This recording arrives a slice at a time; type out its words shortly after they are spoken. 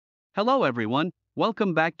Hello everyone,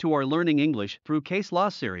 welcome back to our Learning English through Case Law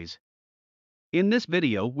series. In this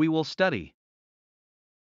video we will study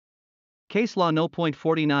Case Law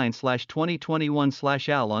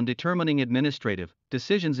No.49/2021/AL on determining administrative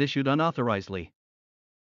decisions issued unauthorizedly.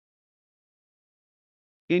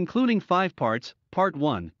 Including 5 parts, Part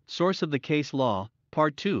 1, Source of the Case Law,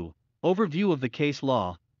 Part 2, Overview of the Case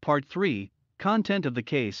Law, Part 3, Content of the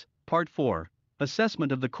Case, Part 4,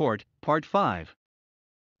 Assessment of the Court, Part 5.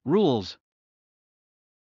 Rules.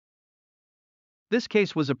 This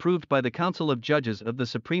case was approved by the Council of Judges of the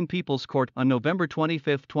Supreme People's Court on November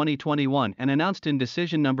 25, 2021 and announced in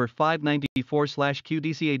Decision Number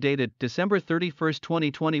 594/QDCA dated December 31,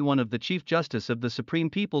 2021 of the Chief Justice of the Supreme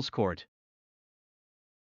People's Court.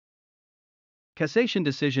 Cassation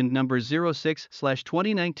Decision Number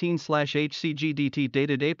 06/2019/HCGDT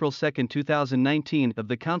dated April 2, 2019 of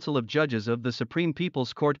the Council of Judges of the Supreme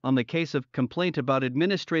People's Court on the case of complaint about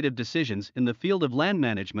administrative decisions in the field of land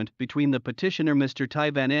management between the petitioner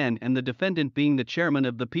Mr. Van N and the defendant being the chairman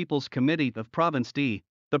of the People's Committee of Province D.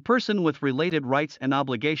 The person with related rights and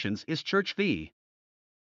obligations is Church v.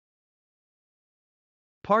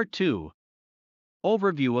 Part 2.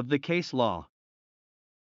 Overview of the Case Law.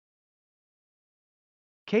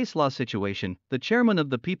 Case law situation: the chairman of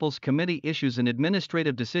the People's Committee issues an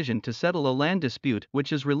administrative decision to settle a land dispute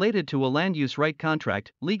which is related to a land use right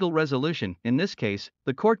contract, legal resolution. In this case,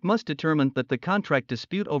 the court must determine that the contract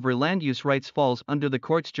dispute over land use rights falls under the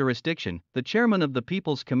court's jurisdiction. The chairman of the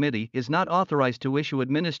People's Committee is not authorized to issue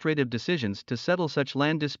administrative decisions to settle such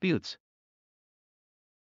land disputes.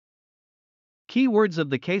 Key words of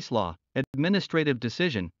the case law: administrative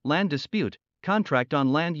decision, land dispute, contract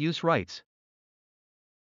on land use rights.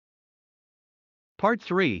 Part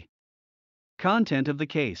 3. Content of the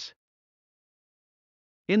case.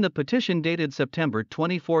 In the petition dated September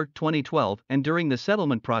 24, 2012, and during the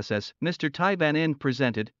settlement process, Mr. Van N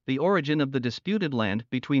presented the origin of the disputed land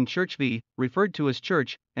between Church v., referred to as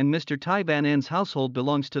Church, and Mr. Van N's household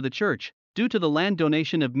belongs to the Church, due to the land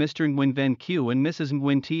donation of Mr. Nguyen Van Q and Mrs.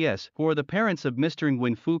 Nguyen T S, who are the parents of Mr.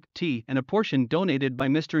 Nguyen Phuc T, and a portion donated by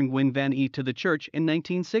Mr. Nguyen Van E to the Church in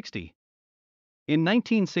 1960. In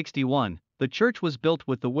 1961, the church was built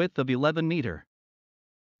with the width of 11 meters.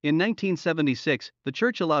 In 1976, the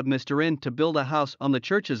church allowed Mr. N to build a house on the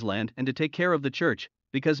church's land and to take care of the church,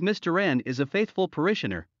 because Mr. N is a faithful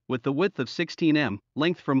parishioner, with the width of 16 m,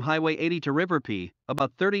 length from Highway 80 to River P,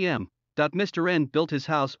 about 30 m. Mr. N built his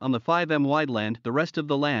house on the 5 m wide land. The rest of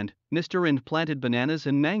the land, Mr. N planted bananas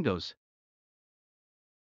and mangoes.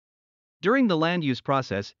 During the land use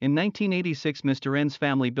process, in 1986 Mr. N's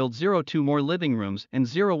family built 02 more living rooms and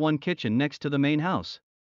 01 kitchen next to the main house.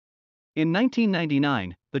 In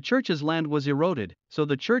 1999, the church's land was eroded, so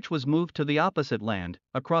the church was moved to the opposite land,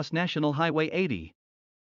 across National Highway 80.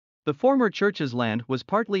 The former church's land was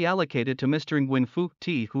partly allocated to Mr. Nguyen Phuc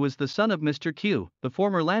T, who is the son of Mr. Q, the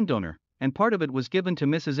former landowner, and part of it was given to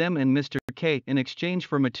Mrs. M and Mr. K in exchange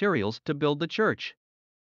for materials to build the church.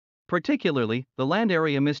 Particularly, the land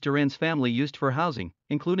area Mr. N's family used for housing,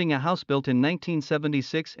 including a house built in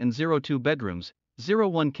 1976 and 02 bedrooms,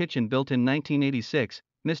 01 kitchen built in 1986,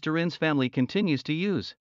 Mr. N's family continues to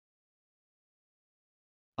use.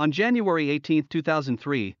 On January 18,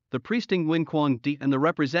 2003, the priest Nguyen Quang D and the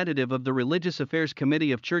representative of the Religious Affairs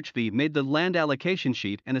Committee of Church v made the land allocation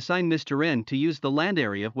sheet and assigned Mr. N to use the land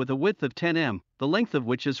area with a width of 10 m, the length of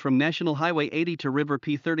which is from National Highway 80 to River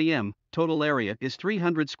P 30 m, total area is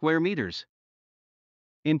 300 square meters.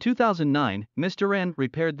 In 2009, Mr. N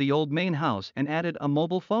repaired the old main house and added a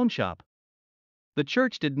mobile phone shop. The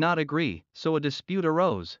church did not agree, so a dispute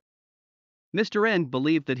arose. Mr. N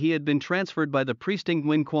believed that he had been transferred by the priest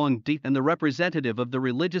Nguyen Quang D and the representative of the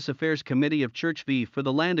Religious Affairs Committee of Church v for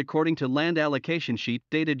the land according to land allocation sheet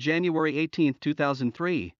dated January 18,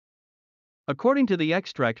 2003. According to the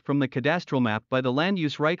extract from the cadastral map by the Land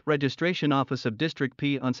Use Right Registration Office of District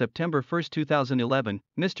P on September 1, 2011,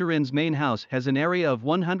 Mr. N's main house has an area of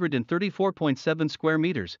 134.7 square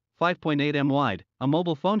meters, 5.8 m wide, a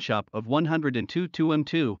mobile phone shop of 102.2 m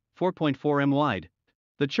 2, 4.4 m wide.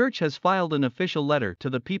 The church has filed an official letter to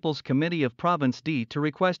the People's Committee of Province D to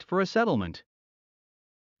request for a settlement.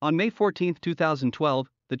 On May 14, 2012,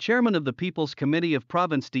 the chairman of the People's Committee of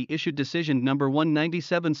Province D issued Decision Number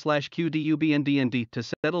 197/QDUBNDND to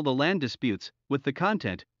settle the land disputes, with the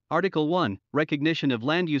content: Article 1, Recognition of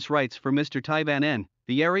Land Use Rights for Mr. Van N.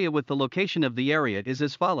 The area with the location of the area is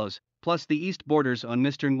as follows, plus the east borders on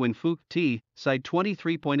Mr. Nguyen Phuc T, side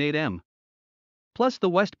 23.8 m. Plus the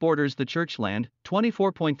west borders the church land,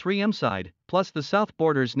 24.3 m side, plus the south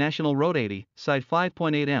borders National Road 80, side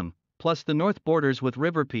 5.8 m, plus the north borders with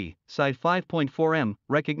River P, side 5.4 m,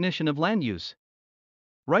 recognition of land use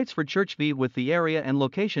rights for Church V with the area and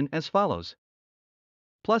location as follows.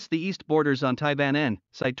 Plus the east borders on Taiwan N,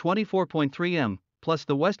 side 24.3 m, plus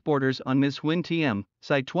the west borders on Ms. LUient T M,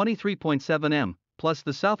 side 23.7 m, plus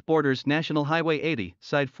the south borders National Highway 80,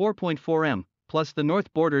 side 4.4 m, plus the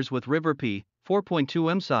north borders with River P,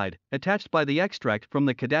 4.2 m side, attached by the extract from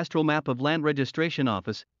the cadastral map of Land Registration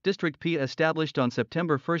Office, District P established on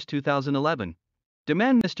September 1, 2011.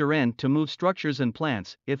 Demand Mr. N to move structures and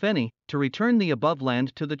plants, if any, to return the above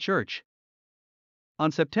land to the church.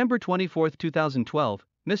 On September 24, 2012,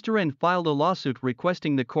 Mr. N filed a lawsuit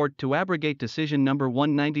requesting the court to abrogate decision number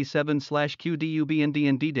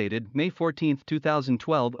 197/QDUBNDND dated May 14,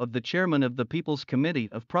 2012 of the chairman of the People's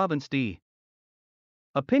Committee of Province D.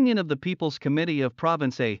 Opinion of the People's Committee of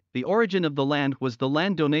Province A. The origin of the land was the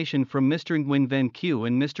land donation from Mr. Nguyen Van Q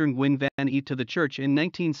and Mr. Nguyen Van E to the church in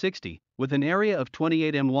 1960, with an area of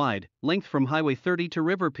 28 m wide, length from Highway 30 to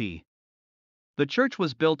River P. The church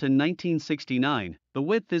was built in 1969, the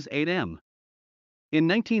width is 8 m. In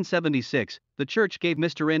 1976, the church gave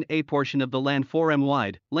Mr. N a portion of the land 4 m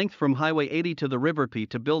wide, length from Highway 80 to the River P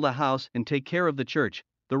to build a house and take care of the church.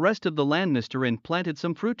 The rest of the land Mr. N planted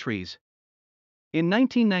some fruit trees. In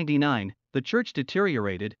 1999, the church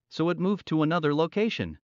deteriorated, so it moved to another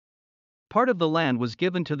location. Part of the land was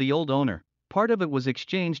given to the old owner, part of it was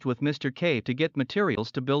exchanged with Mr. K to get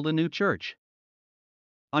materials to build a new church.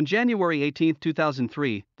 On January 18,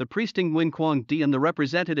 2003, the priest Nguyen Quang D and the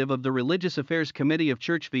representative of the Religious Affairs Committee of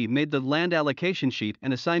Church V made the land allocation sheet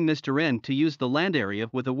and assigned Mr. N to use the land area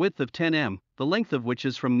with a width of 10 m, the length of which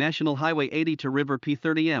is from National Highway 80 to River P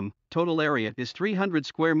 30 m, total area is 300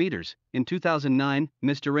 square meters. In 2009,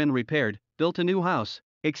 Mr. N repaired, built a new house,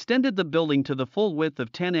 extended the building to the full width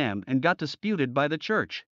of 10 m and got disputed by the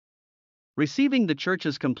church. Receiving the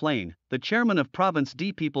church's complaint, the chairman of Province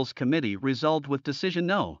D People's Committee resolved with decision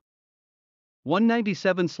No.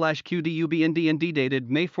 197/QDUBNDND dated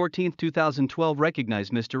May 14, 2012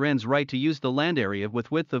 recognized Mr. N's right to use the land area with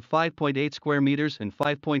width of 5.8 square meters and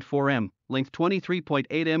 5.4 m, length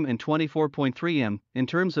 23.8 m and 24.3 m. In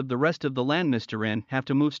terms of the rest of the land, Mr. N have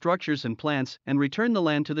to move structures and plants and return the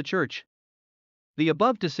land to the church. The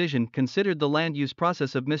above decision considered the land use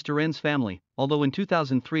process of Mr. N's family, although in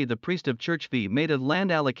 2003 the priest of Church V made a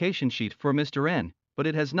land allocation sheet for Mr. N, but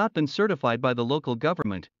it has not been certified by the local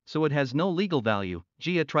government, so it has no legal value.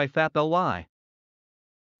 Gia Trifap Ly.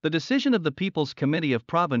 The decision of the People's Committee of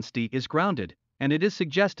Province D is grounded, and it is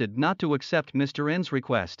suggested not to accept Mr. N's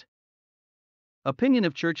request. Opinion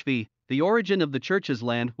of Church V. The origin of the church's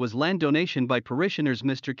land was land donation by parishioners.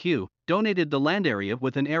 Mr. Q donated the land area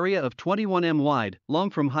with an area of 21 m wide, long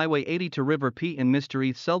from Highway 80 to River P, and Mr.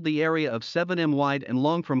 E sold the area of 7 m wide and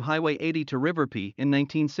long from Highway 80 to River P in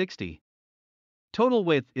 1960. Total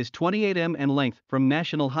width is 28 m and length from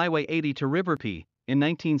National Highway 80 to River P. In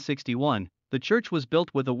 1961, the church was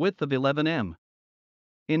built with a width of 11 m.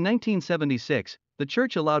 In 1976, the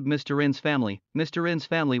church allowed Mr. N's family, Mr. N's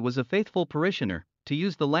family was a faithful parishioner, to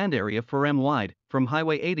use the land area 4 m wide, from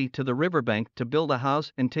Highway 80 to the riverbank to build a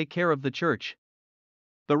house and take care of the church.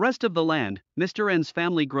 The rest of the land, Mr. N's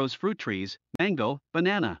family grows fruit trees, mango,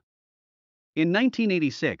 banana. In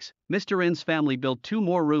 1986, Mr. N's family built 2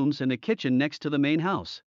 more rooms and a kitchen next to the main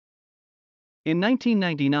house. In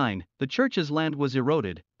 1999, the church's land was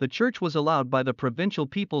eroded. The church was allowed by the Provincial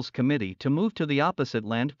People's Committee to move to the opposite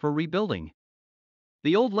land for rebuilding.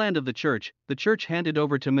 The old land of the church handed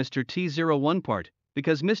over to Mr. T01 part,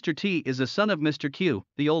 because Mr. T is a son of Mr. Q,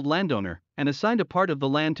 the old landowner, and assigned a part of the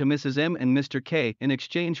land to Mrs. M and Mr. K in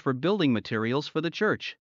exchange for building materials for the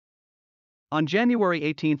church. On January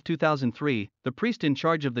 18, 2003, the priest in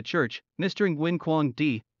charge of the church, Mr. Nguyen Quang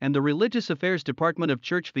D, and the Religious Affairs Department of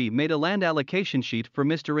Church V made a land allocation sheet for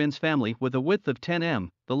Mr. N's family with a width of 10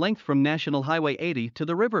 m, the length from National Highway 80 to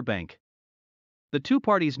the riverbank. The 2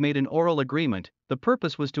 parties made an oral agreement. The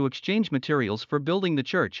purpose was to exchange materials for building the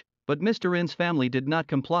church, but Mr. N's family did not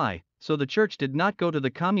comply, so the church did not go to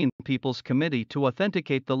the Commune People's Committee to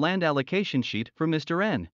authenticate the land allocation sheet for Mr.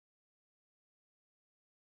 N.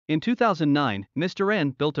 In 2009, Mr. N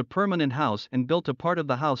built a permanent house and built a part of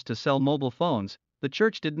the house to sell mobile phones. The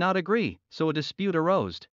church did not agree, so a dispute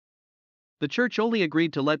arose. The church only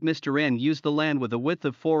agreed to let Mr. N use the land with a width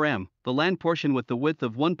of 4 m. The land portion with the width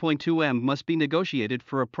of 1.2 m must be negotiated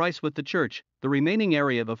for a price with the church. The remaining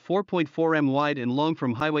area of 4.4 m wide and long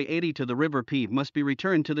from Highway 80 to the River P must be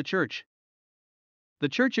returned to the church. The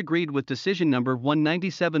church agreed with decision number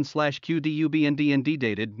 197/QDUBNDND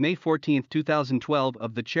dated May 14, 2012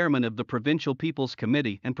 of the chairman of the Provincial People's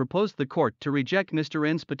Committee and proposed the court to reject Mr.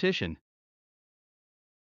 N's petition.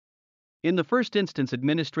 In the first instance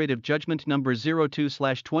administrative judgment number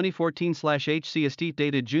 02/2014/HCST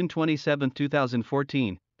dated June 27,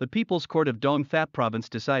 2014, the People's Court of Dong Thap Province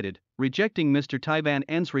decided, rejecting Mr. Tai Van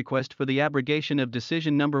N's request for the abrogation of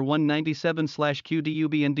decision number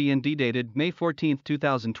 197/QDUBNDND dated May 14,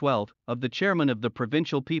 2012, of the chairman of the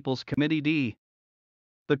Provincial People's Committee D.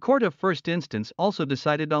 The Court of First Instance also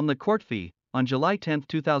decided on the court fee. On July 10,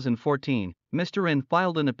 2014, Mr. N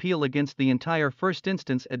filed an appeal against the entire first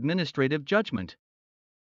instance administrative judgment.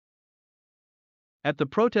 At the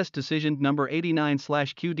protest decision number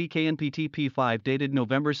 89/QDKNPTP5 dated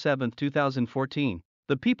November 7, 2014,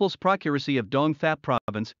 the People's Procuracy of Dong Thap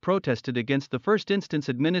Province protested against the first instance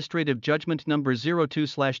administrative judgment number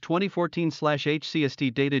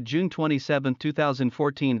 02/2014/HCST dated June 27,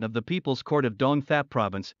 2014 of the People's Court of Dong Thap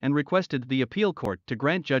Province and requested the appeal court to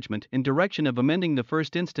grant judgment in direction of amending the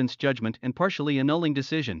first instance judgment and partially annulling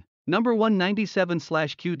decision number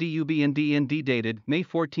 197/QDUBNDND dated May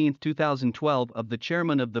 14, 2012 of the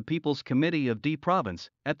chairman of the People's Committee of D Province.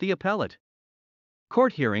 At the appellate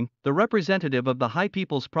court hearing, the representative of the High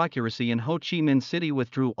People's Procuracy in Ho Chi Minh City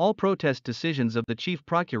withdrew all protest decisions of the Chief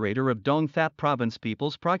Procurator of Dong Thap Province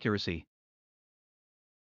People's Procuracy.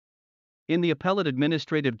 In the appellate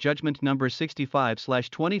administrative judgment number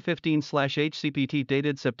 65/2015/HCPT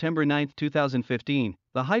dated September 9, 2015,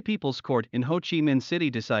 the High People's Court in Ho Chi Minh City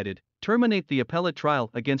decided, terminate the appellate trial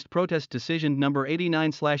against protest decision number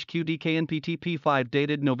 89/QDKNPTP5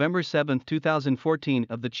 dated November 7, 2014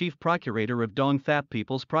 of the Chief Procurator of Dong Thap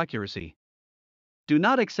People's Procuracy. Do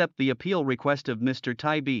not accept the appeal request of Mr.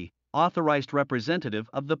 Tai B, authorized representative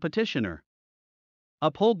of the petitioner.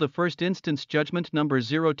 Uphold the first instance judgment number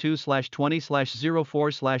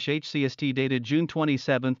 02/20/04/HCST dated June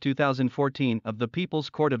 27, 2014 of the People's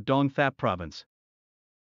Court of Dong Thap Province.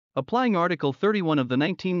 Applying Article 31 of the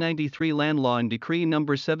 1993 Land Law and Decree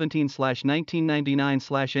number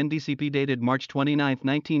 17/1999/NDCP dated March 29,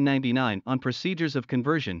 1999 on procedures of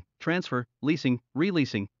conversion, transfer, leasing,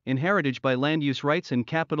 releasing, inheritage by land use rights and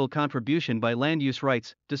capital contribution by land use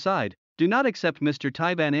rights, decide. Do not accept Mr.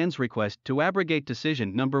 Tai Van N's request to abrogate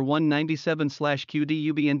decision number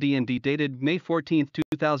 197/QDUBNDND dated May 14,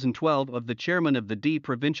 2012 of the chairman of the D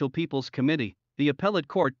Provincial People's Committee. The appellate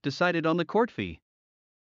court decided on the court fee.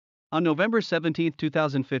 On November 17,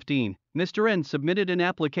 2015, Mr. N submitted an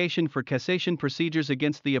application for cassation procedures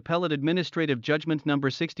against the appellate administrative judgment number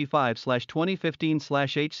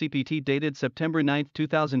 65/2015/HCPT dated September 9,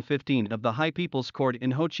 2015 of the High People's Court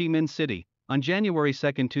in Ho Chi Minh City. On January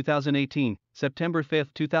 2, 2018, September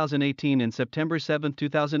 5, 2018 and September 7,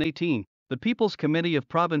 2018, the People's Committee of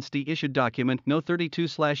Province D issued document No.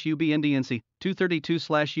 32/UBNDNC,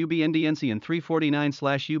 232/UBNDNC and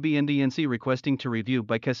 349/UBNDNC requesting to review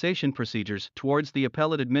by cassation procedures towards the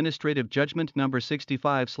appellate administrative judgment number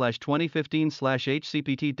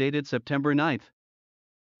 65/2015/HCPT dated September 9,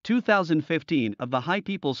 2015 of the High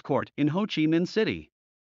People's Court in Ho Chi Minh City.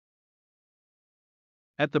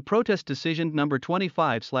 At the protest decision number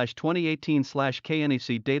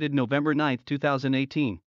 25/2018/KNEC dated November 9,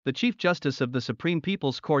 2018, the Chief Justice of the Supreme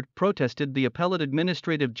People's Court protested the appellate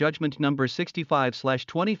administrative judgment number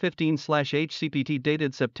 65/2015/HCPT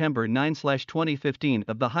dated September 9/2015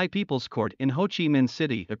 of the High People's Court in Ho Chi Minh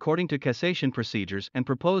City according to cassation procedures and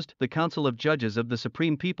proposed the Council of Judges of the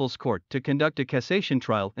Supreme People's Court to conduct a cassation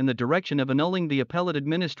trial in the direction of annulling the appellate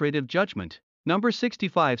administrative judgment number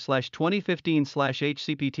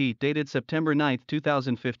 65/2015/HCPT dated September 9,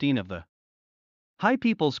 2015 of the High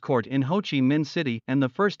People's Court in Ho Chi Minh City and the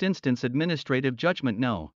first instance administrative judgment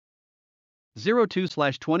No.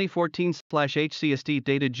 02/2014/HCST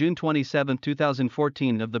dated June 27,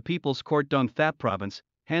 2014 of the People's Court Dong Thap Province,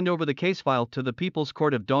 hand over the case file to the People's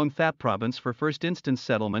Court of Dong Thap Province for first instance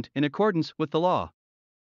settlement in accordance with the law.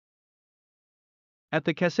 At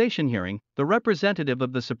the cassation hearing, the representative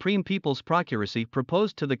of the Supreme People's Procuracy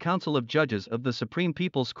proposed to the Council of Judges of the Supreme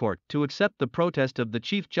People's Court to accept the protest of the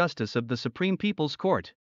Chief Justice of the Supreme People's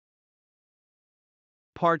Court.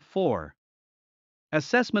 Part 4.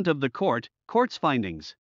 Assessment of the Court's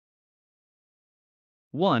findings.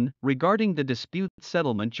 1. Regarding the dispute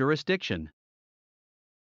settlement jurisdiction.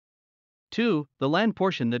 2. The land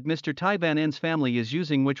portion that Mr. Tai Van N's family is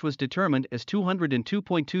using, which was determined as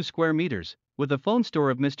 202.2 square meters, with a phone store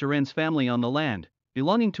of Mr. N's family on the land,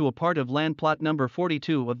 belonging to a part of land plot number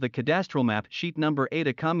 42 of the cadastral map sheet number 8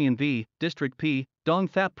 of Commune V, District P, Dong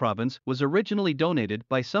Thap Province, was originally donated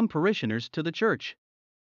by some parishioners to the church.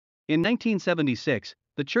 In 1976,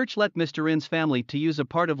 the church let Mr. N's family to use a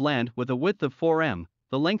part of land with a width of 4 m,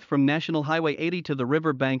 the length from National Highway 80 to the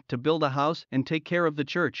river bank, to build a house and take care of the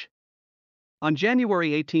church. On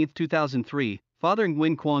January 18, 2003, Father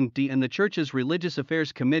Nguyen Quang D and the church's Religious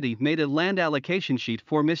Affairs Committee made a land allocation sheet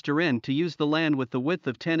for Mr. N to use the land with the width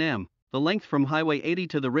of 10 m, the length from Highway 80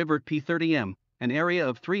 to the river P 30 m, an area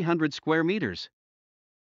of 300 square meters.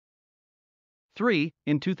 3.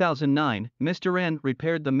 In 2009, Mr. N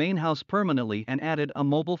repaired the main house permanently and added a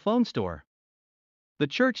mobile phone store. The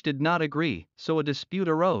church did not agree, so a dispute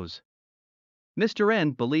arose. Mr.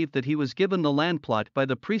 N believed that he was given the land plot by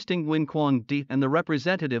the priest Nguyen Quang D and the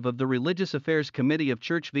representative of the Religious Affairs Committee of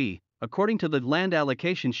Church V, according to the land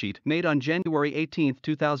allocation sheet made on January 18,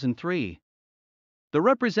 2003. The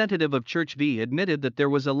representative of Church V admitted that there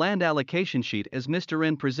was a land allocation sheet as Mr.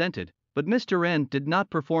 N presented, but Mr. N did not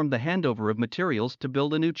perform the handover of materials to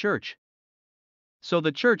build a new church. So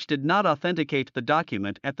the church did not authenticate the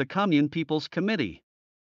document at the Commune People's Committee.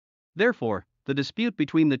 Therefore, the dispute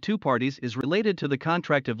between the two parties is related to the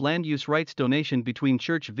contract of land use rights donation between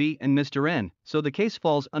Church V and Mr. N, so the case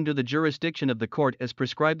falls under the jurisdiction of the court as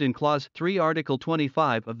prescribed in Clause 3 Article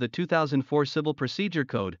 25 of the 2004 Civil Procedure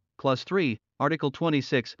Code, Clause 3, Article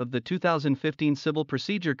 26 of the 2015 Civil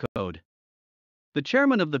Procedure Code. The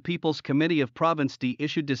chairman of the People's Committee of Province D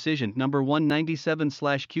issued decision number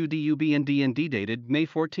 197/QDUBNDND dated May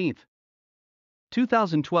 14,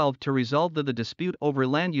 2012 to resolve that the dispute over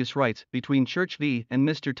land use rights between Church V and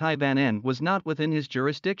Mr. Tai Van N was not within his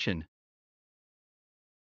jurisdiction.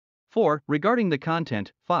 4. Regarding the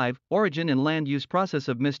content, 5. Origin and land use process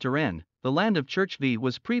of Mr. N, the land of Church V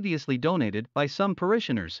was previously donated by some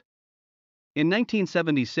parishioners. In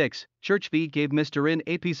 1976, Church V gave Mr. N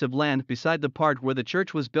a piece of land beside the part where the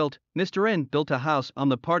church was built. Mr. N built a house on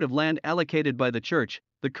the part of land allocated by the church.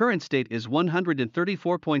 The current state is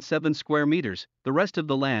 134.7 square meters, the rest of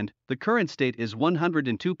the land, the current state is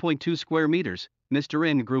 102.2 square meters. Mr.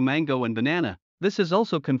 N grew mango and banana. This is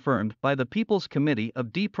also confirmed by the People's Committee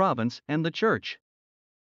of D Province and the church.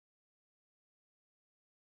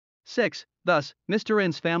 6. Thus, Mr.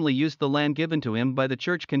 N's family used the land given to him by the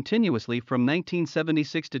church continuously from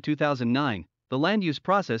 1976 to 2009. The land use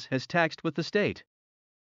process has taxed with the state.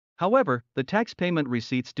 However, the tax payment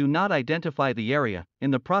receipts do not identify the area.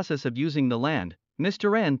 In the process of using the land,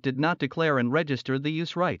 Mr. N did not declare and register the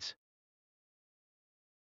use rights.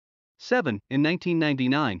 7. In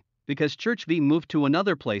 1999, because Church V moved to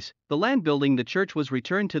another place, the land building the church was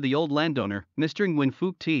returned to the old landowner, Mr. Nguyen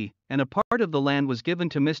Phuc T, and a part of the land was given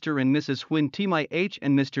to Mr. and Mrs. Huyen T My H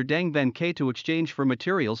and Mr. Dang Van K to exchange for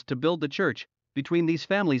materials to build the church. Between these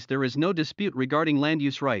families there is no dispute regarding land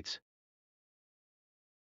use rights.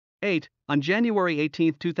 8. On January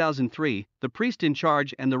 18, 2003, the priest in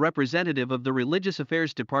charge and the representative of the Religious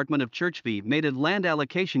Affairs Department of Church V made a land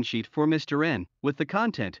allocation sheet for Mr. N, with the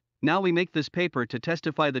content, "Now we make this paper to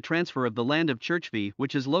testify the transfer of the land of Church V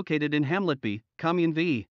which is located in Hamlet B, Commune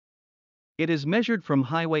V. It is measured from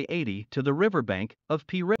Highway 80 to the riverbank of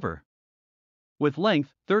P River. With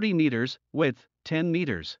length 30 meters, width 10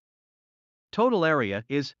 meters. Total area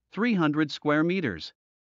is 300 square meters.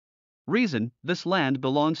 Reason: this land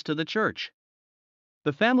belongs to the church.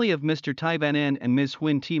 The family of Mr. Tai Van N and Ms.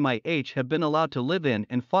 Huyen T My H have been allowed to live in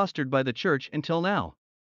and fostered by the church until now.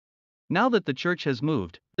 Now that the church has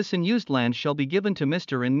moved, this unused land shall be given to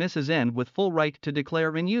Mr. and Mrs. N with full right to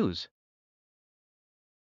declare and use."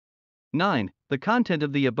 9. The content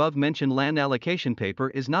of the above-mentioned land allocation paper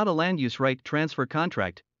is not a land use right transfer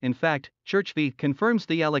contract. In fact, Church V confirms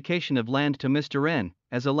the allocation of land to Mr. N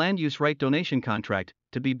as a land use right donation contract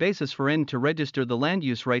to be basis for N to register the land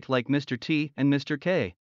use right like Mr. T and Mr.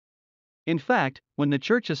 K. In fact, when the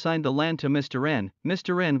church assigned the land to Mr. N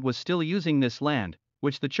was still using this land,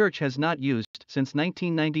 which the church has not used since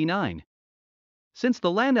 1999. Since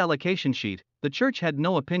the land allocation sheet, the church had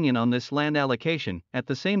no opinion on this land allocation. At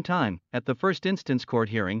the same time, at the first instance court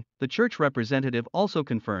hearing, the church representative also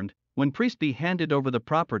confirmed, when priest B handed over the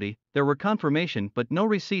property, there were confirmation but no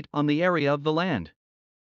receipt on the area of the land.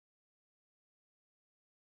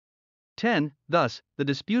 10. Thus, the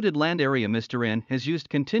disputed land area Mr. N has used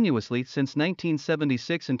continuously since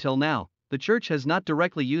 1976 until now. The church has not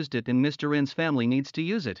directly used it and Mr. N's family needs to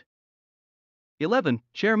use it. 11.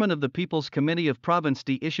 Chairman of the People's Committee of Province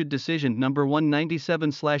D issued decision number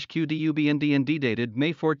 197/QDUBNDND dated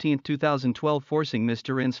May 14, 2012 forcing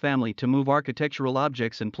Mr. N's family to move architectural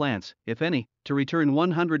objects and plants, if any, to return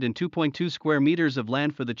 102.2 square meters of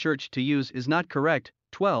land for the church to use is not correct.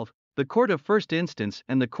 12. The Court of First Instance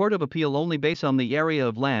and the Court of Appeal only base on the area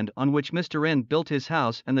of land on which Mr. N built his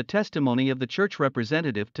house and the testimony of the church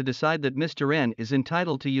representative to decide that Mr. N is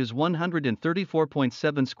entitled to use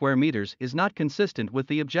 134.7 square meters is not consistent with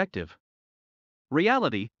the objective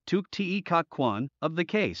reality, tuk te kak kwan, of the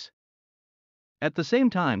case. At the same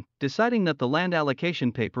time, deciding that the land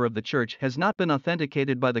allocation paper of the church has not been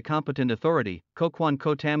authenticated by the competent authority, Kokwon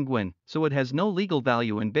Ko Tam Gwin, so it has no legal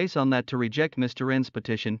value, and based on that to reject Mr. N's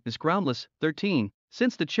petition is groundless. 13.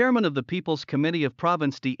 Since the chairman of the People's Committee of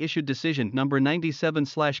Province D issued decision number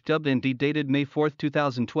 97/WND dated May 4,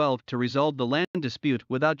 2012 to resolve the land dispute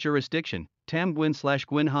without jurisdiction, Tam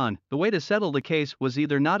Gwin/Gwin Han, the way to settle the case was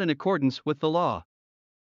either not in accordance with the law.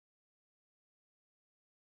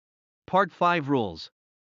 Part 5 Rules.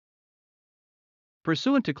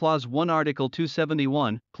 Pursuant to Clause 1 Article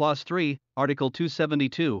 271, Clause 3, Article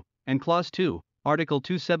 272, and Clause 2, Article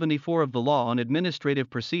 274 of the Law on Administrative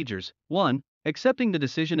Procedures, 1. Accepting the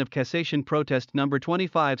decision of cassation protest number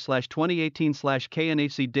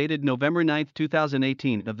 25/2018/KNHC dated November 9,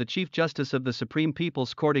 2018 of the Chief Justice of the Supreme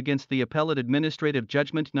People's Court against the Appellate Administrative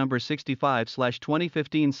Judgment number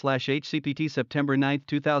 65/2015/HCPT September 9,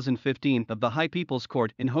 2015 of the High People's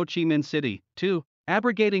Court in Ho Chi Minh City. 2.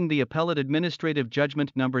 Abrogating the Appellate Administrative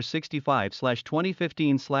Judgment number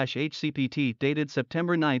 65/2015/HCPT dated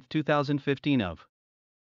September 9, 2015 of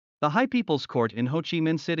the High People's Court in Ho Chi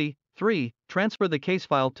Minh City. 3. Transfer the case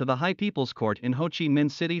file to the High People's Court in Ho Chi Minh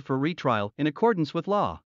City for retrial in accordance with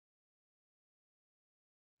law.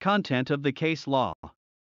 Content of the case law.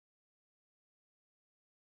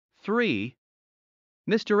 3.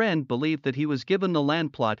 Mr. N believed that he was given the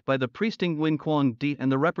land plot by the Priesting Nguyen Quang D and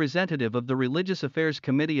the representative of the Religious Affairs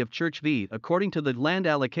Committee of Church V according to the land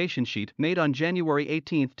allocation sheet made on January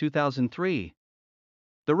 18, 2003.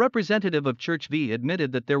 The representative of Church V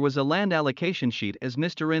admitted that there was a land allocation sheet as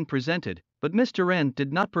Mr. N presented, but Mr. N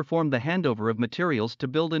did not perform the handover of materials to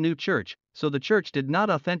build a new church, so the church did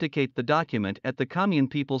not authenticate the document at the Commune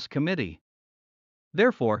People's Committee.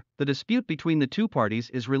 Therefore, the dispute between the two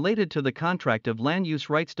parties is related to the contract of land use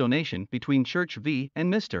rights donation between Church V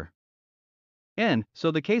and Mr. N,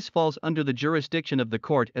 so the case falls under the jurisdiction of the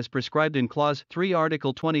court as prescribed in Clause 3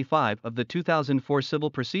 Article 25 of the 2004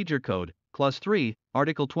 Civil Procedure Code, Clause 3,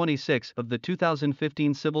 Article 26 of the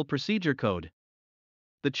 2015 Civil Procedure Code.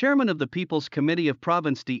 The chairman of the People's Committee of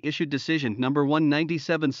Province D issued decision number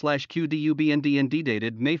 197/QDUBNDND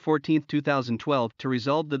dated May 14, 2012 to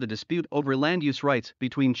resolve that the dispute over land use rights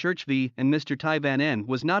between Church V and Mr. Tai Van N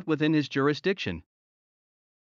was not within his jurisdiction.